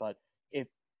exception. But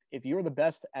if you're the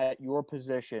best at your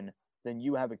position, then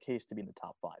you have a case to be in the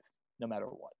top 5, no matter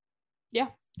what. Yeah,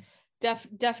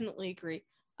 definitely agree.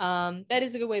 That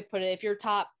is a good way to put it. If you're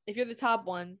the top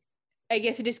one, I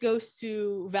guess it just goes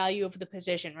to value of the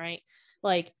position, right?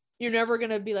 Like you're never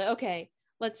gonna be like, okay,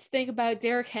 let's think about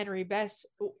Derrick Henry, best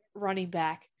running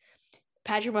back.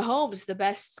 Patrick Mahomes, the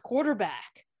best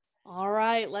quarterback. All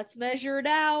right, let's measure it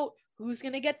out. Who's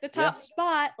gonna get the top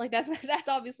spot? Like that's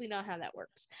obviously not how that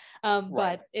works. Right.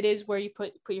 But it is where you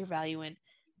put your value in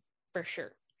for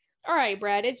sure. All right,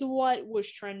 Brad, it's what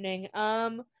was trending.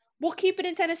 We'll keep it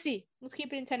in Tennessee. Let's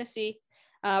keep it in Tennessee.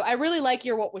 I really like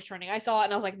your what was trending. I saw it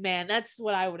and I was like, man, that's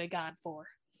what I would have gone for.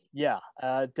 Yeah,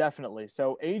 definitely.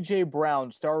 So A.J.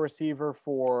 Brown, star receiver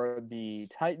for the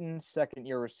Titans,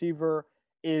 second-year receiver,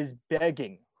 is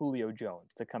begging Julio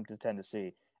Jones to come to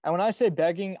Tennessee. And when I say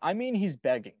begging, I mean he's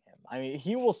begging him. I mean,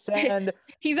 he will send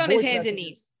he's on his hands and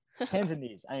knees. Hands and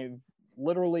knees. I mean,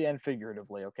 literally and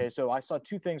figuratively. Okay, so I saw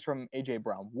 2 things from A.J.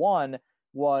 Brown. One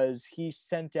was he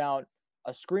sent out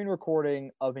a screen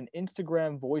recording of an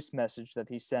Instagram voice message that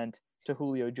he sent to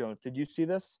Julio Jones. Did you see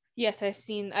this? Yes, I've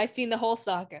seen the whole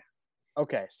saga.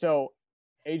 Okay, so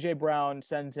A.J. Brown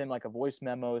sends him like a voice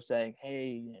memo saying,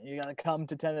 hey, you got to come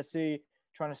to Tennessee,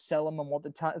 trying to sell him on what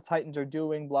the Titans are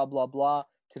doing, blah, blah, blah.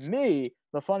 To me,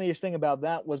 the funniest thing about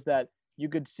that was that you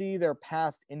could see their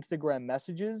past Instagram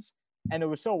messages, and it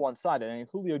was so one-sided. I mean,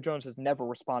 Julio Jones has never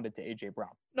responded to A.J. Brown.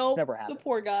 No, it's never happened. The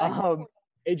poor guy.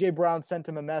 A.J. Brown sent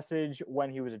him a message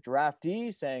when he was a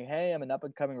draftee saying, hey, I'm an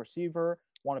up-and-coming receiver,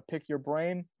 want to pick your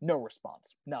brain? No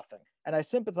response, nothing. And I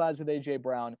sympathize with A.J.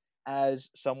 Brown as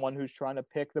someone who's trying to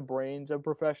pick the brains of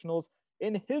professionals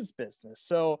in his business.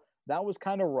 So that was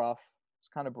kind of rough. It's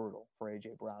kind of brutal for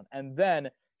A.J. Brown. And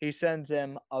then he sends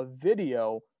him a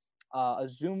video, a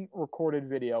Zoom recorded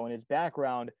video, and his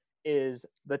background is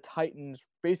the Titans,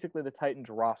 basically the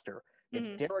Titans roster. It's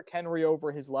Derrick Henry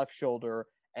over his left shoulder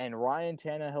and Ryan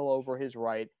Tannehill over his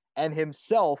right and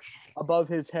himself above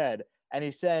his head. And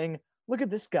he's saying, look at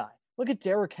this guy. Look at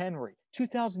Derrick Henry,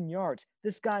 2,000 yards.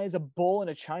 This guy is a bull in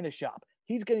a china shop.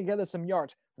 He's going to get us some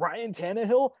yards. Ryan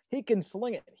Tannehill, he can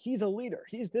sling it. He's a leader.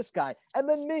 He's this guy. And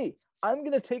then me, I'm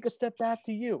going to take a step back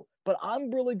to you, but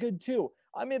I'm really good too.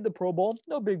 I made the Pro Bowl.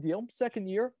 No big deal. Second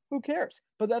year, who cares?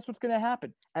 But that's what's going to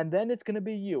happen. And then it's going to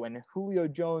be you. And Julio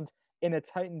Jones in a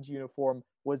Titans uniform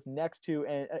was next to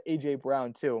A.J.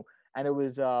 Brown too. And it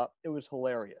was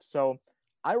hilarious. So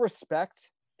I respect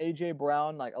A.J.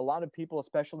 Brown. Like a lot of people,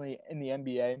 especially in the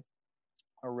NBA,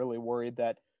 are really worried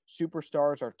that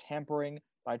superstars are tampering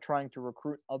by trying to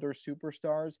recruit other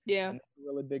superstars. Yeah. And that's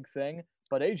a really big thing.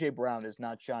 But A.J. Brown is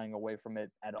not shying away from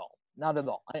it at all. Not at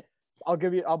all.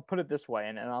 I'll put it this way,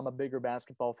 and I'm a bigger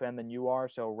basketball fan than you are,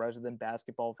 so resident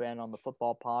basketball fan on the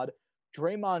football pod.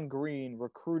 Draymond Green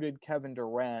recruited Kevin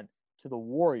Durant to the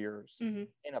Warriors in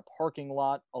a parking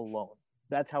lot alone.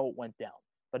 That's how it went down.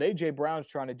 But A.J. Brown's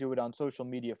trying to do it on social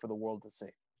media for the world to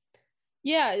see.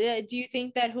 Yeah. Do you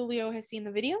think that Julio has seen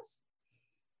the videos?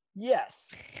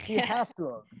 Yes. He has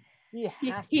to have. He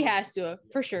has to have,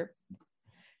 for sure.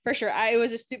 For sure. It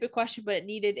was a stupid question, but it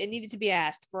needed to be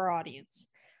asked for our audience.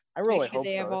 I really hope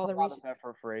they so. have all It's the a lot of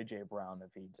effort for A.J. Brown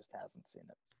if he just hasn't seen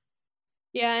it.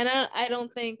 Yeah, and I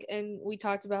don't think, and we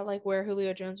talked about like where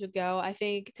Julio Jones would go. I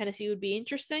think Tennessee would be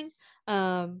interesting,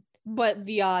 but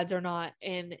the odds are not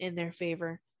in their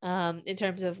favor in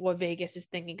terms of what Vegas is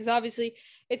thinking, because obviously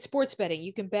it's sports betting.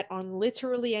 You can bet on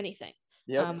literally anything.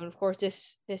 Yep. And of course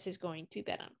this is going to be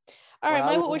bet on. All right,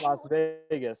 I was in Las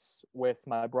Vegas with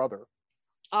my brother.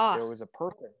 There was a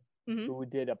person who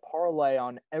did a parlay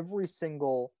on every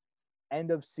single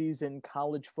end of season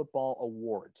college football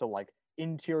award. So like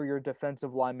interior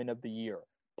defensive lineman of the year,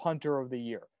 punter of the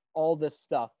year, all this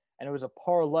stuff. And it was a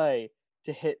parlay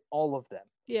to hit all of them.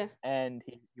 Yeah. And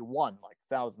he won like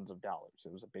thousands of dollars.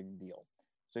 It was a big deal.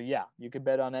 So yeah, you could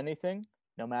bet on anything,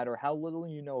 no matter how little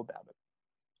you know about it.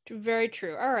 Very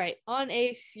true. All right. On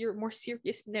a more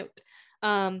serious note,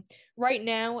 right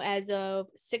now, as of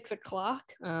 6 o'clock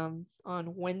on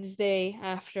Wednesday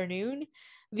afternoon,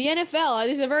 the NFL.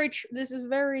 This is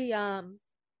very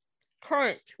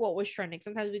current. What was trending?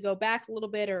 Sometimes we go back a little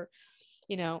bit, or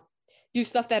do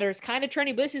stuff that is kind of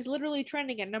trending. But this is literally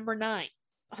trending at number 9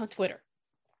 on Twitter.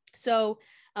 So,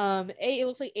 it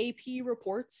looks like AP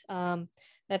reports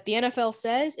that the NFL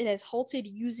says it has halted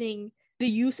using the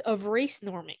use of race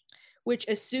norming, which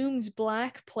assumes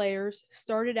Black players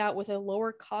started out with a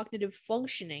lower cognitive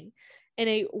functioning in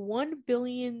a $1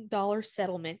 billion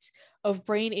settlement of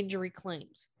brain injury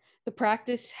claims. The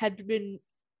practice had been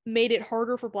made it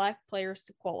harder for Black players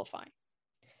to qualify.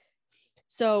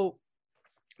 So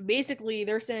basically,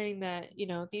 they're saying that,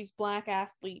 these Black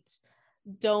athletes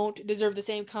don't deserve the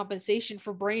same compensation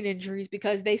for brain injuries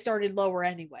because they started lower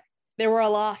anyway. They were a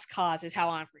lost cause, is how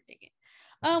I'm reading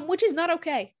it, which is not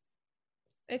okay.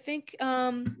 I think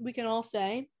we can all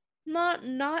say not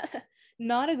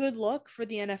a good look for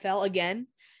the NFL. Again,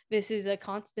 this is a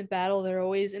constant battle. They're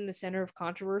always in the center of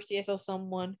controversy. I saw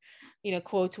someone,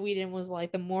 quote tweet and was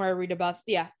like, the more I read about,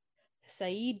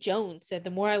 Saeed Jones said, the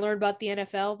more I learn about the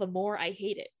NFL, the more I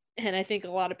hate it. And I think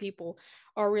a lot of people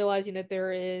are realizing that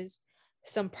there is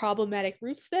some problematic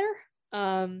roots there,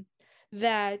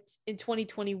 that in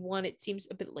 2021, it seems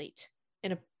a bit late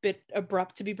and a bit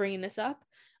abrupt to be bringing this up.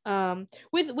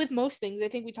 With most things, I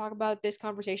think we talk about this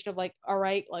conversation of like, all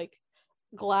right, like,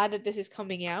 glad that this is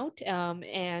coming out,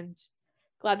 and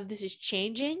glad that this is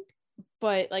changing,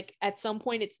 but like at some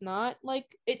point it's not, like,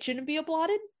 it shouldn't be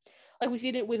applauded. Like, we see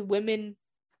it with women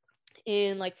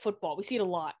in like football. We see it a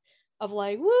lot of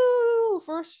like, woo,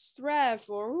 first ref,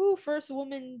 or woo, first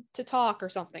woman to talk or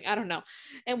something. I don't know.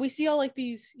 And we see all like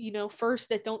these, first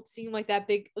that don't seem like that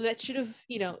big, that should have,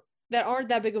 that aren't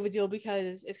that big of a deal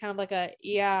because it's kind of like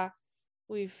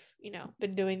we've,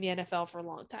 been doing the NFL for a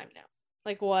long time now.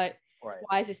 Like, what? Right.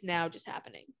 Why is this now just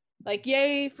happening? Like,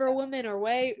 yay for a woman, or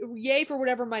yay for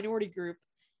whatever minority group,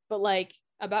 but like,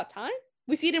 about time.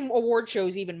 We see it in award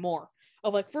shows even more,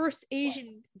 of like first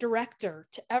Asian director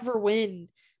to ever win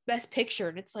Best Picture,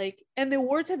 and it's like, and the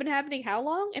awards have been happening how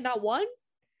long, and not one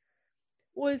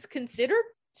was considered.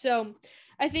 So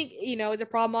I think, it's a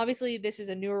problem. Obviously, this is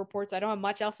a new report, so I don't have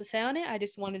much else to say on it. I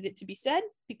just wanted it to be said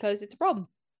because it's a problem.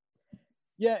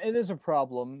 Yeah, it is a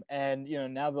problem, and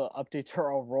now the updates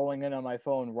are all rolling in on my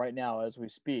phone right now as we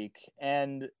speak.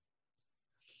 And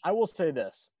I will say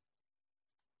this: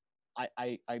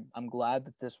 I'm glad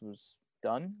that this was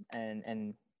done,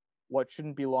 and what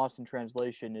shouldn't be lost in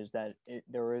translation is that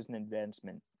there is an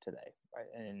advancement today, right?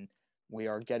 And we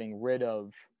are getting rid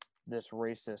of this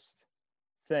racist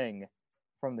thing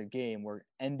from the game. We're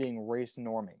ending race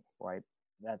norming, right?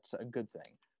 That's a good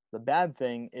thing. The bad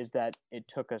thing is that it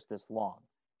took us this long.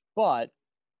 But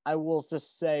I will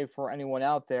just say, for anyone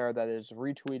out there that is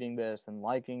retweeting this and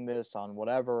liking this on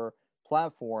whatever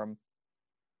platform,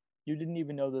 you didn't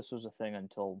even know this was a thing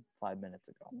until 5 minutes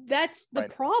ago. That's the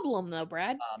problem, though,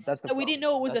 Brad. That's the problem. We didn't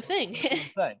know it was a thing.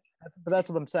 That's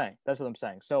what I'm saying. That's what I'm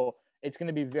saying. So it's going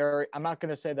to be very. I'm not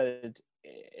going to say that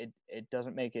it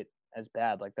doesn't make it as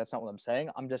bad. Like, that's not what I'm saying.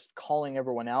 I'm just calling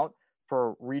everyone out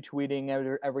for retweeting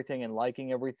everything and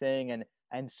liking everything,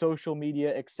 and social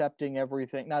media accepting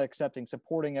everything, not accepting,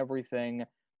 supporting everything,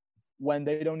 when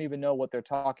they don't even know what they're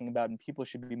talking about, and people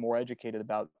should be more educated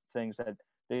about things that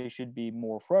they should be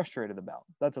more frustrated about.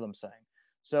 That's what I'm saying.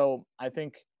 So I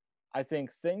think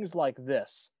things like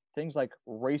this, things like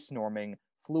race norming,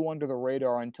 flew under the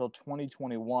radar until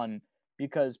 2021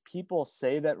 because people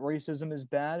say that racism is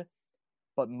bad,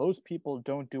 but most people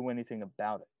don't do anything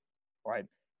about it, right?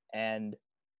 And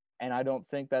I don't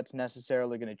think that's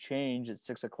necessarily going to change at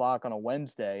 6:00 on a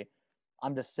Wednesday.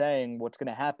 I'm just saying what's going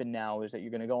to happen now is that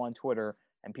you're going to go on Twitter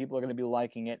and people are going to be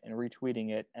liking it and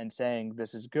retweeting it and saying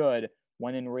this is good,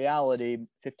 when in reality,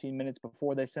 15 minutes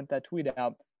before they sent that tweet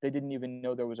out, they didn't even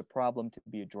know there was a problem to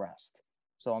be addressed.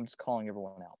 So I'm just calling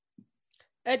everyone out.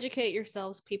 Educate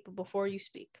yourselves, people, before you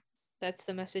speak. That's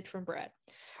the message from Brad.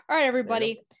 All right,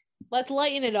 everybody, let's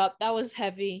lighten it up. That was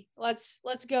heavy. Let's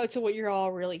go to what you're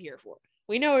all really here for.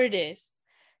 We know what it is.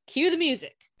 Cue the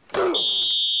music.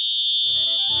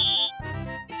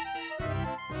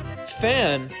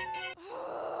 Fan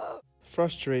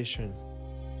frustration.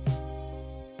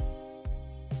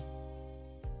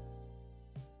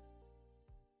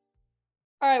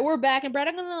 All right, we're back, and Brad,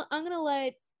 I'm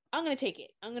gonna take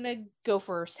it. I'm gonna go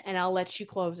first, and I'll let you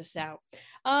close this out.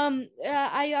 I'm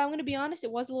gonna be honest.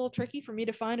 It was a little tricky for me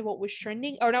to find what was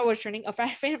trending, or not what was trending. A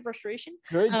fan frustration.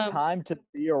 Good time to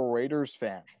be a Raiders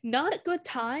fan. Not a good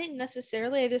time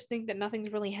necessarily. I just think that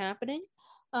nothing's really happening.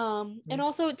 And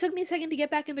also it took me a second to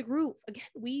get back in the groove. Again,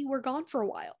 we were gone for a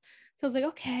while. So I was like,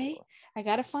 okay, I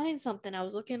gotta find something. I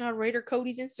was looking on Raider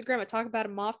Cody's Instagram. I talk about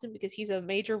him often because he's a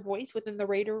major voice within the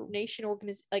Raider Nation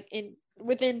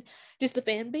within just the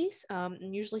fan base.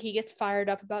 And usually he gets fired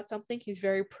up about something. He's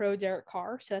very pro Derek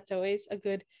Carr, so that's always a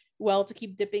good well to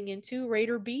keep dipping into.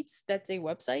 Raider Beats, that's a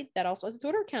website that also has a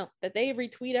Twitter account that they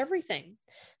retweet everything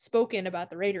spoken about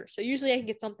the Raiders. So usually I can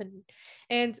get something.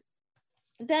 And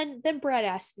then Brad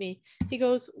asked me, he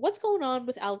goes, what's going on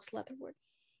with Alex Leatherwood?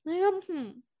 I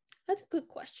go, that's a good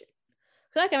question.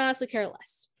 because I can honestly care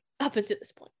less up until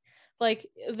this point. Like,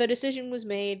 the decision was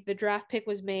made, the draft pick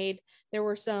was made. There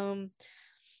were some,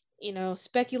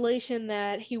 speculation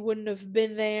that he wouldn't have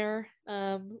been there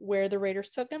where the Raiders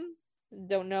took him.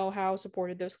 Don't know how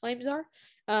supported those claims are.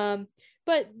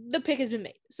 But the pick has been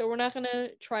made. So we're not going to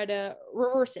try to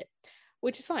reverse it,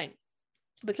 which is fine.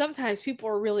 But sometimes people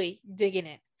are really digging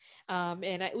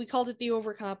in. We called it the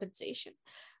overcompensation.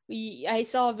 I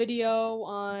saw a video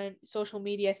on social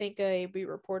media. I think a beat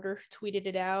reporter tweeted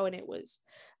it out, and it was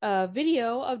a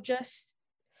video of just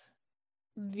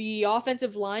the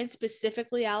offensive line,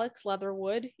 specifically Alex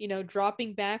Leatherwood,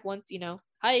 dropping back once,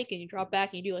 hike, and you drop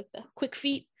back and you do like the quick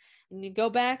feet and you go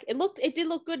back. It did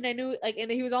look good. And I knew, like,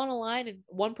 and he was on a line and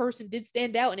one person did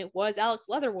stand out and it was Alex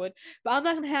Leatherwood, but I'm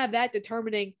not going to have that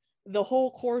determining the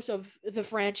whole course of the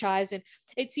franchise. And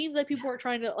it seems like people are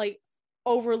trying to like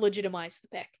over legitimize the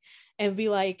pick and be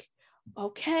like,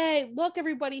 okay, look,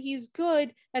 everybody, he's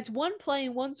good. That's one play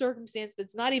in one circumstance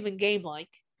that's not even game like.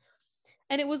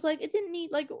 And it was like, it didn't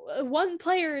need like one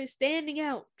player is standing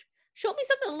out. Show me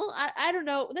something a little, I don't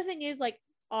know. The thing is, like,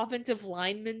 offensive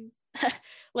linemen,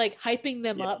 like hyping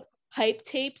them up, hype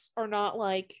tapes are not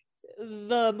like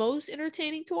the most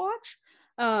entertaining to watch.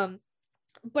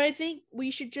 But I think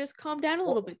we should just calm down a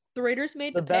little bit. The Raiders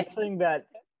made the pick.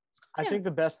 I think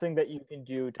the best thing that you can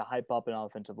do to hype up an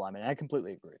offensive lineman, and I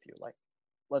completely agree with you, like,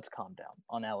 let's calm down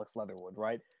on Alex Leatherwood,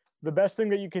 right? The best thing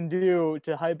that you can do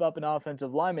to hype up an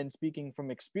offensive lineman, speaking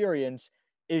from experience,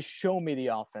 is show me the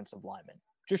offensive lineman.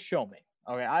 Just show me.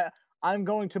 Okay, I'm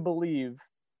going to believe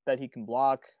that he can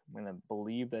block. I'm going to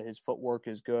believe that his footwork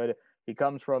is good. He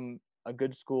comes from a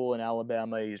good school in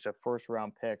Alabama. He's a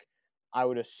first-round pick. I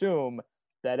would assume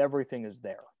that everything is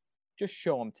there. Just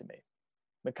show him to me.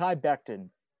 Mekhi Becton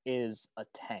is a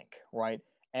tank, right?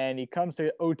 And he comes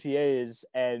to OTAs,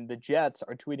 and the Jets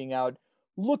are tweeting out,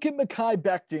 look at Mekhi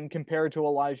Becton compared to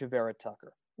Elijah Vera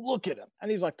Tucker. Look at him.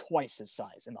 And he's like twice his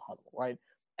size in the huddle, right?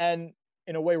 And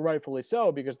in a way, rightfully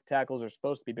so, because the tackles are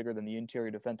supposed to be bigger than the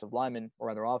interior defensive linemen, or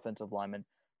rather offensive linemen.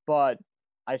 But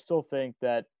I still think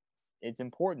that it's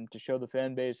important to show the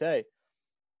fan base, hey,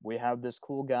 we have this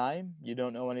cool guy. You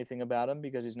don't know anything about him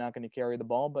because he's not going to carry the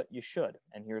ball, but you should.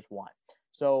 And here's why.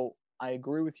 So I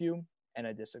agree with you and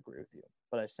I disagree with you,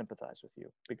 but I sympathize with you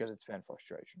because it's fan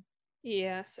frustration.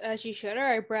 Yes, as you should. All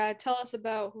right, Brad, tell us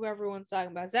about who everyone's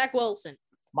talking about. Zach Wilson.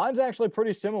 Mine's actually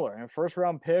pretty similar. A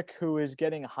first-round pick who is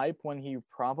getting hype when he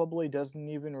probably doesn't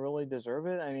even really deserve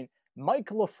it. I mean, Mike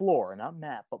LaFleur, not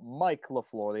Matt, but Mike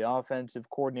LaFleur, the offensive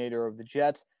coordinator of the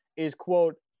Jets, is,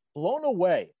 quote, blown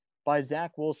away by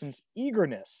Zach Wilson's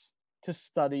eagerness to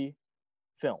study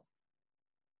film.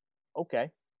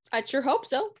 Okay. I sure hope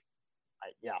so.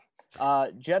 Yeah.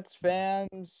 Jets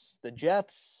fans, the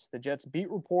Jets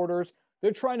beat reporters,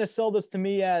 they're trying to sell this to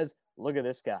me as, look at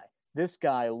this guy. This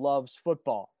guy loves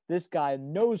football. This guy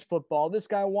knows football. This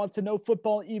guy wants to know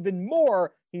football even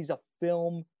more. He's a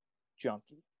film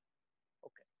junkie.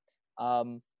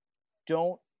 Okay.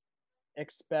 Don't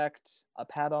expect a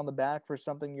pat on the back for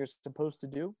something you're supposed to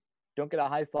do. Don't get a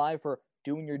high five for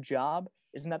doing your job.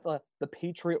 Isn't that the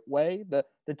Patriot way?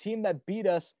 The team that beat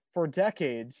us for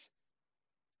decades,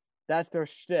 that's their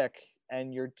shtick,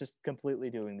 and you're just completely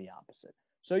doing the opposite.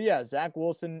 So yeah, Zach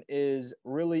Wilson is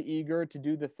really eager to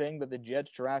do the thing that the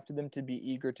Jets drafted him to be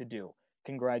eager to do.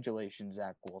 Congratulations,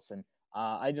 Zach Wilson.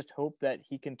 I just hope that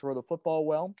he can throw the football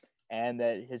well and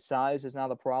that his size is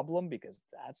not a problem, because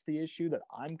that's the issue that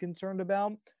I'm concerned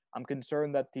about. I'm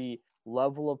concerned that the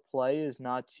level of play is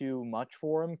not too much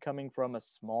for him, coming from a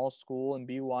small school in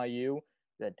BYU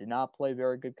that did not play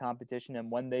very good competition, and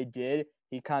when they did,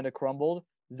 he kind of crumbled.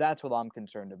 That's what I'm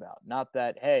concerned about. Not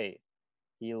that, hey,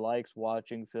 he likes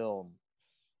watching film.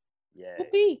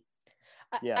 Yay.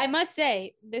 Yeah. I must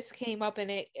say, this came up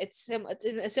and it's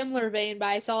in a similar vein, but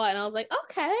I saw it and I was like,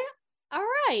 okay, all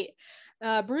right.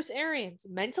 Bruce Arians,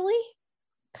 mentally,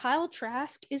 Kyle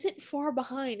Trask isn't far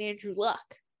behind Andrew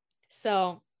Luck.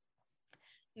 So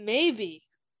maybe,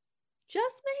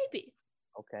 just maybe.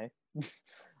 Okay.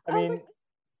 I mean,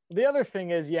 the other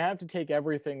thing is you have to take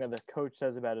everything that the coach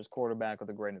says about his quarterback with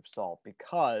a grain of salt,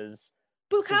 because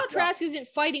but Kyle Trask isn't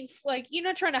fighting, like, you're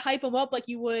not trying to hype him up like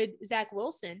you would Zach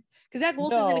Wilson, because Zach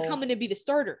Wilson's going to come in to be the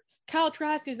starter. Kyle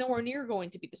Trask is nowhere near going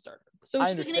to be the starter. So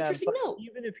it's just an interesting note.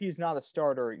 Even if he's not a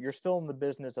starter, you're still in the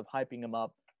business of hyping him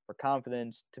up for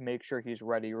confidence to make sure he's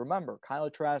ready. Remember, Kyle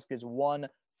Trask is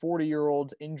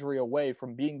 40-year-old's injury away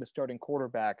from being the starting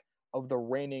quarterback of the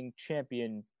reigning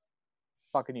champion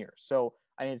Buccaneers. So,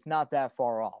 I mean, it's not that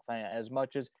far off. As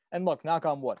much as, and look, knock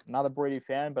on wood, I'm not a Brady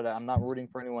fan, but I'm not rooting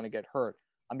for anyone to get hurt.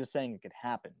 I'm just saying it could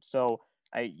happen. So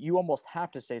You almost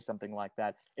have to say something like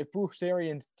that. If Bruce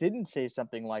Arians didn't say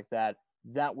something like that,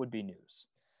 that would be news.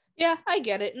 Yeah, I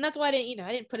get it. And that's why I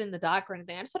didn't put in the doc or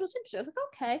anything. I just thought it was interesting. I was like,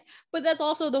 okay. But that's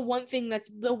also the one thing that's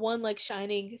the one like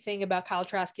shining thing about Kyle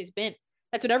Trask has been.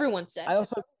 That's what everyone said.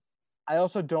 I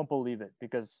also don't believe it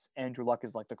because Andrew Luck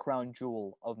is like the crown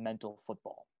jewel of mental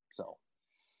football. So,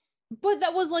 but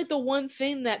that was like the one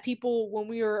thing that people, when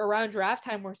we were around draft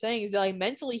time, were saying is that like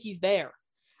mentally he's there.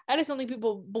 I just don't think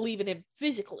people believe in him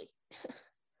physically.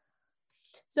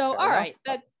 So, fair all enough. right,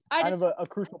 that I kind just of a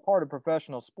crucial part of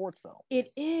professional sports, though.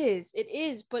 it is,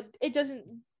 but it doesn't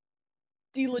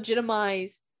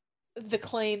delegitimize the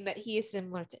claim that he is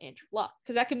similar to Andrew Luck,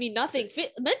 because that can mean nothing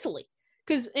mentally.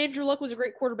 Because Andrew Luck was a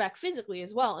great quarterback physically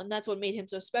as well, and that's what made him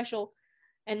so special.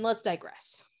 And let's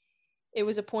digress. It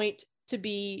was a point to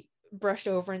be brushed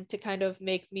over and to kind of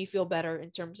make me feel better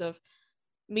in terms of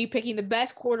me picking the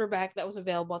best quarterback that was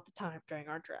available at the time during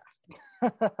our draft.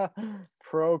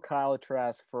 Pro Kyle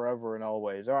Trask forever and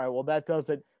always. All right, well, that does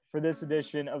it for this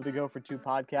edition of the Go for Two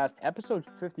podcast, episode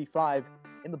 55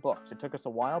 in the books. It took us a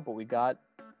while, but we got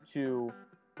to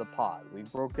the pod. We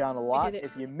broke down a lot.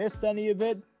 If you missed any of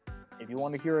it, if you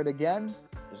want to hear it again,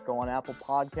 just go on Apple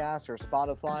Podcasts or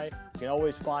Spotify. You can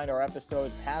always find our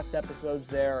episodes, past episodes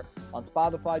there. On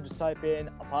Spotify, just type in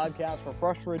a podcast for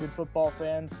frustrated football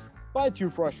fans by two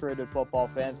frustrated football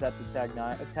fans. That's the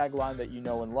tagline that you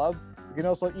know and love. You can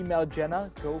also email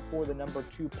Jenna,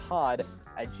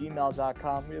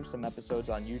 go4the2pod@gmail.com. We have some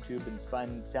episodes on YouTube and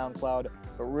SoundCloud,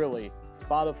 but really,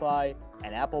 Spotify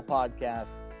and Apple Podcasts,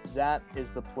 that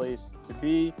is the place to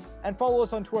be. And follow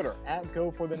us on Twitter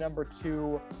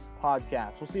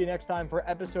 @go4the2podcast. We'll see you next time for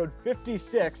episode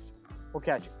 56. We'll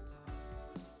catch you.